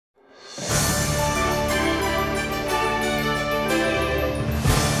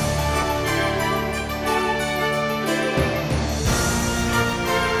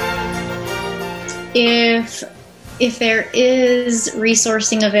If there is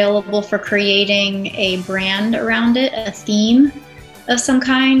resourcing available for creating a brand around it, a theme of some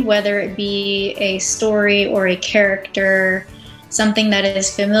kind, whether it be a story or a character, something that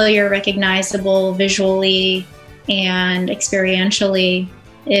is familiar, recognizable visually and experientially,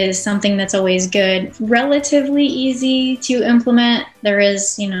 is something that's always good. Relatively easy to implement. There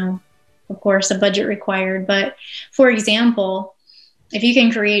is, of course, a budget required. But for example, if you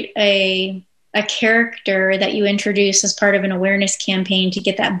can create a character that you introduce as part of an awareness campaign to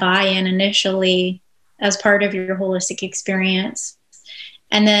get that buy-in initially as part of your holistic experience,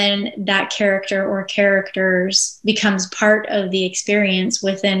 and then that character or characters becomes part of the experience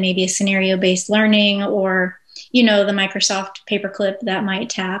within maybe a scenario-based learning, or, the Microsoft paperclip that might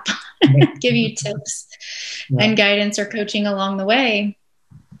tap, give you tips and guidance or coaching along the way.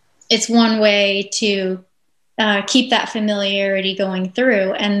 It's one way to keep that familiarity going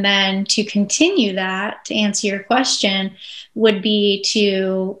through. And then to continue that, to answer your question, would be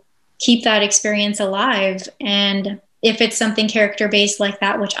to keep that experience alive. And if it's something character-based like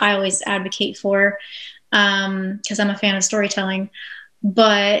that, which I always advocate for, because I'm a fan of storytelling,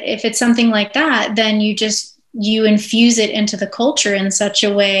 but if it's something like that, then you infuse it into the culture in such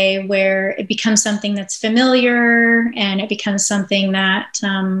a way where it becomes something that's familiar, and it becomes something that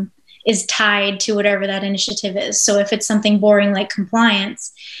is tied to whatever that initiative is. So if it's something boring like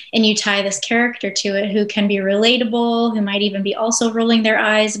compliance, and you tie this character to it who can be relatable, who might even be also rolling their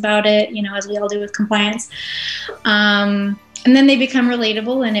eyes about it, as we all do with compliance, and then they become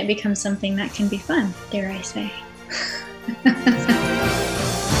relatable, and it becomes something that can be fun, dare I say.